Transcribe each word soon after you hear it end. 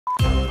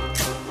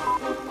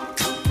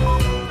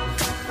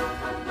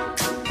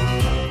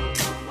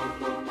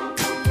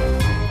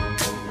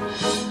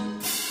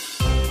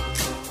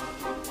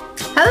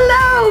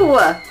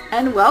Hello,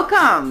 and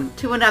welcome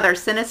to another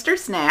Sinister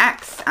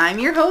Snacks. I'm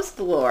your host,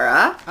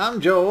 Laura.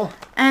 I'm Joel.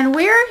 And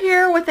we're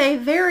here with a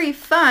very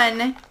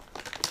fun,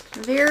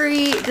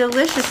 very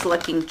delicious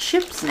looking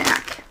chip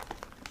snack.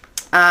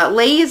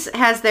 Lay's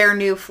has their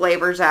new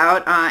flavors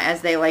out,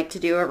 as they like to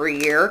do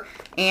every year.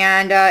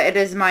 And it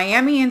is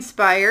Miami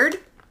inspired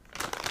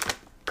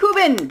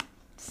Cuban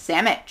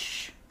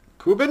sandwich.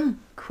 Cuban?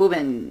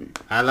 Cuban.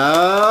 I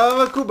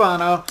love a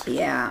Cubano.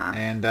 Yeah.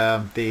 And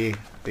the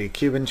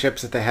Cuban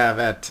chips that they have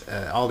at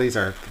Aldi's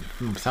are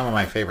some of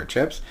my favorite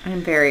chips.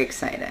 I'm very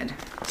excited.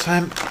 So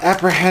I'm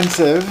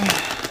apprehensive,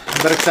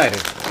 but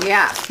excited.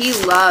 Yeah, he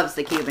loves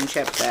the Cuban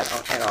chips at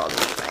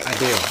Aldi's. I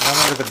do. I don't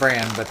remember the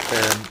brand, but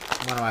they're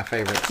one of my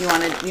favorites. You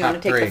want to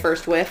take the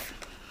first whiff?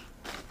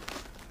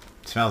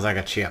 Smells like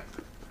a chip.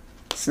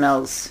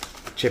 Smells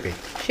chippy,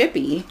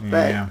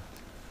 but yeah.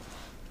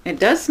 It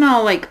does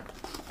smell like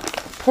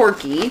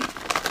porky.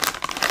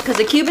 Because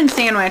a Cuban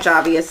sandwich,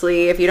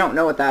 obviously, if you don't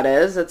know what that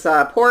is, it's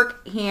a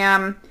pork,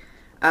 ham,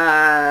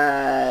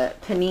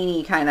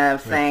 panini kind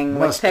of thing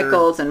with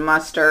pickles and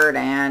mustard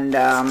and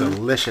it's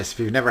delicious.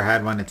 If you've never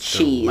had one, it's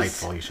cheese.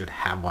 Delightful. You should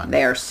have one.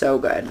 They are so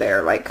good.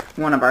 They're like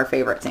one of our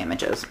favorite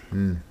sandwiches.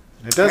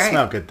 It does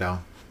smell good though.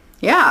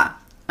 Yeah.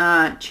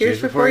 Cheers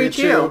before you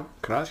chew.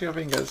 Cross your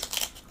fingers.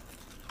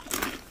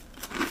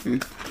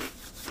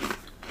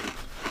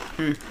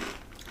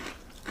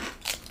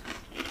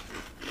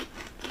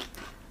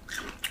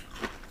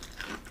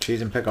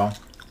 Cheese and pickle.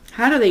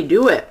 How do they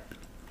do it?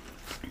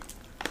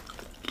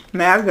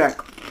 Magic.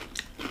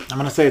 I'm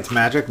going to say it's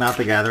magic, not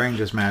The Gathering,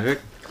 just magic.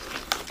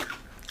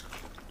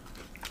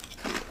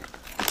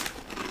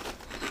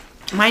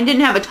 Mine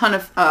didn't have a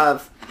ton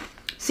of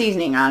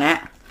seasoning on it.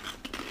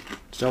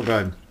 Still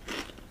good.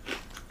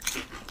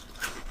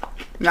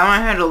 That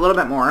one had a little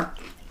bit more.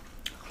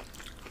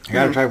 I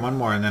got to try one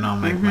more and then I'll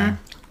make my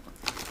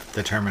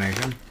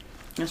determination.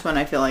 This one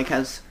I feel like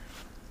has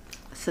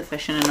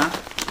sufficient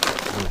enough.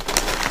 Ooh,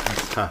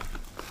 that's tough.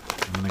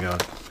 I'm going to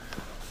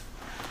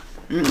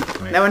go.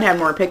 That one had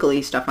more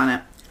pickly stuff on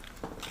it.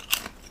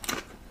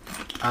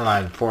 I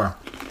lied. 4.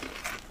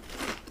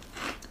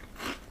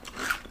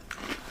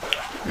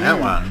 That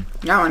one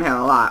had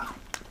a lot.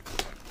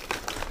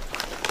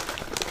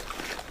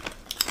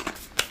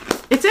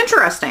 It's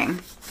interesting.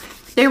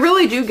 They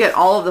really do get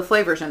all of the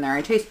flavors in there.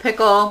 I taste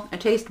pickle. I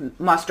taste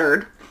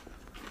mustard.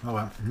 Oh,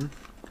 well.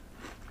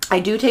 I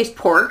do taste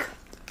pork.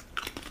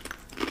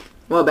 A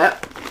little bit.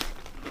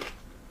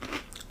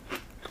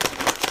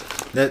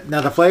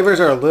 Now the flavors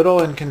are a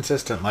little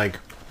inconsistent. Like,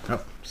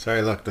 oh,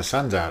 sorry, look, the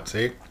sun's out.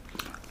 See,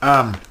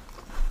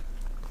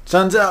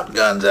 sun's out,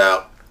 guns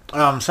out.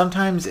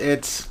 Sometimes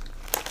it's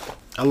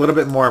a little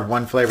bit more of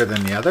one flavor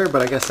than the other,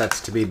 but I guess that's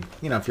to be,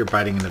 if you're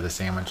biting into the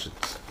sandwich,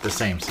 it's the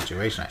same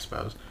situation, I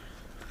suppose.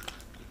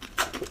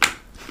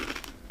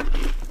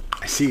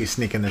 I see you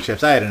sneaking the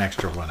chips. I had an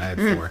extra one. I had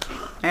 4.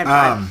 I had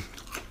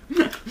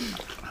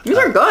 5. These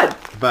are good.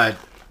 But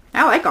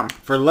I like them.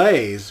 For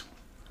Lay's,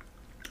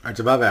 it's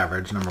above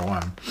average, number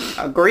 1.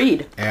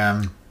 Agreed.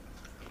 And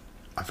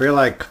I feel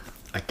like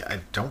I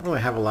don't really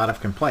have a lot of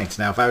complaints.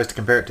 Now, if I was to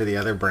compare it to the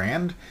other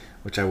brand,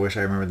 which I wish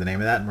I remembered the name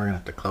of that, and we're going to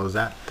have to close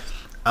that.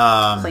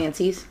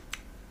 Clancy's?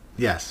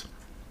 Yes.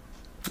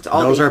 It's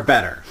Aldi. Those are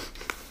better.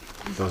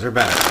 Those are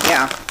better.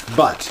 Yeah.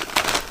 But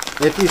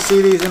if you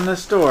see these in the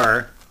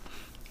store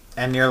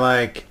and you're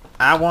like,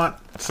 I want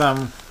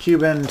some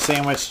Cuban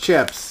sandwich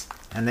chips,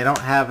 and they don't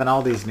have an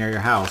Aldi's near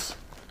your house,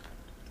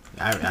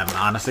 I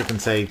honestly can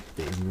say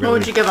really what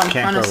would you give them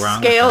on a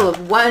scale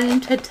of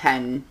 1 to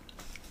 10?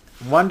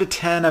 1 to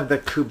 10 of the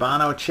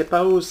Cubano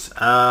Chippos.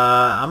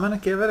 I'm going to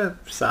give it a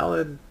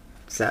solid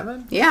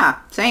 7. Yeah,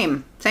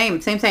 same.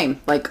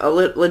 Like a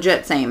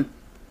legit same.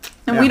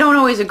 And we don't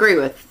always agree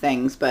with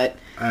things, but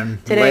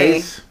today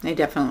Lay's, I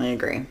definitely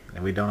agree.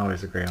 And we don't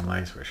always agree on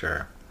Lay's for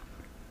sure.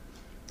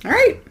 All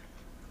right.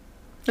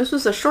 This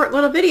was a short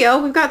little video.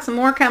 We've got some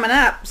more coming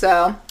up,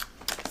 so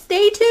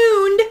stay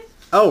tuned.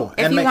 Oh,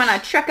 if you want to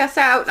check us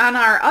out on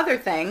our other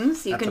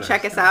things, you can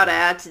check us out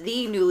at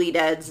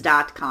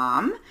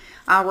Newlydeads.com.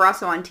 We're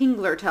also on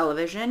Tingler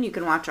Television. You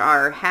can watch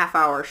our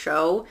half-hour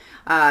show.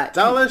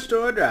 Dollar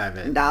Store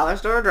Drive-In. Dollar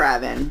Store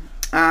Drive-In,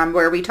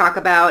 where we talk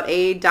about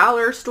a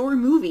dollar store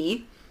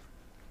movie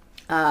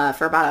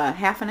for about a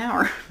half an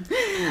hour.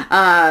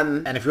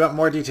 And if you want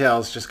more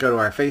details, just go to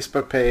our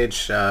Facebook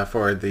page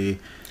for the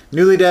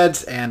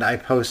Newlydeads, and I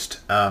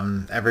post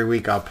every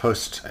week. I'll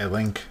post a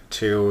link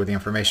to the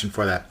information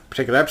for that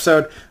particular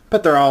episode,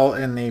 but they're all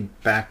in the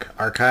back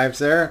archives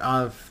there.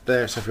 So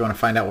if you want to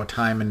find out what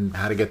time and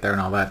how to get there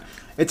and all that,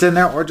 it's in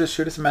there. Or just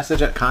shoot us a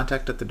message at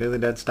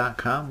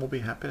contact@thenewlydeads.com. We'll be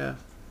happy to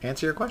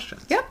answer your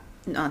questions. Yep.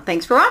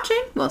 Thanks for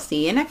watching. We'll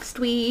see you next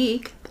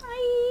week.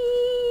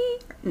 Bye.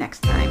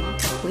 Next time.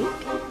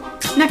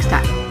 Next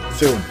time.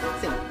 Soon.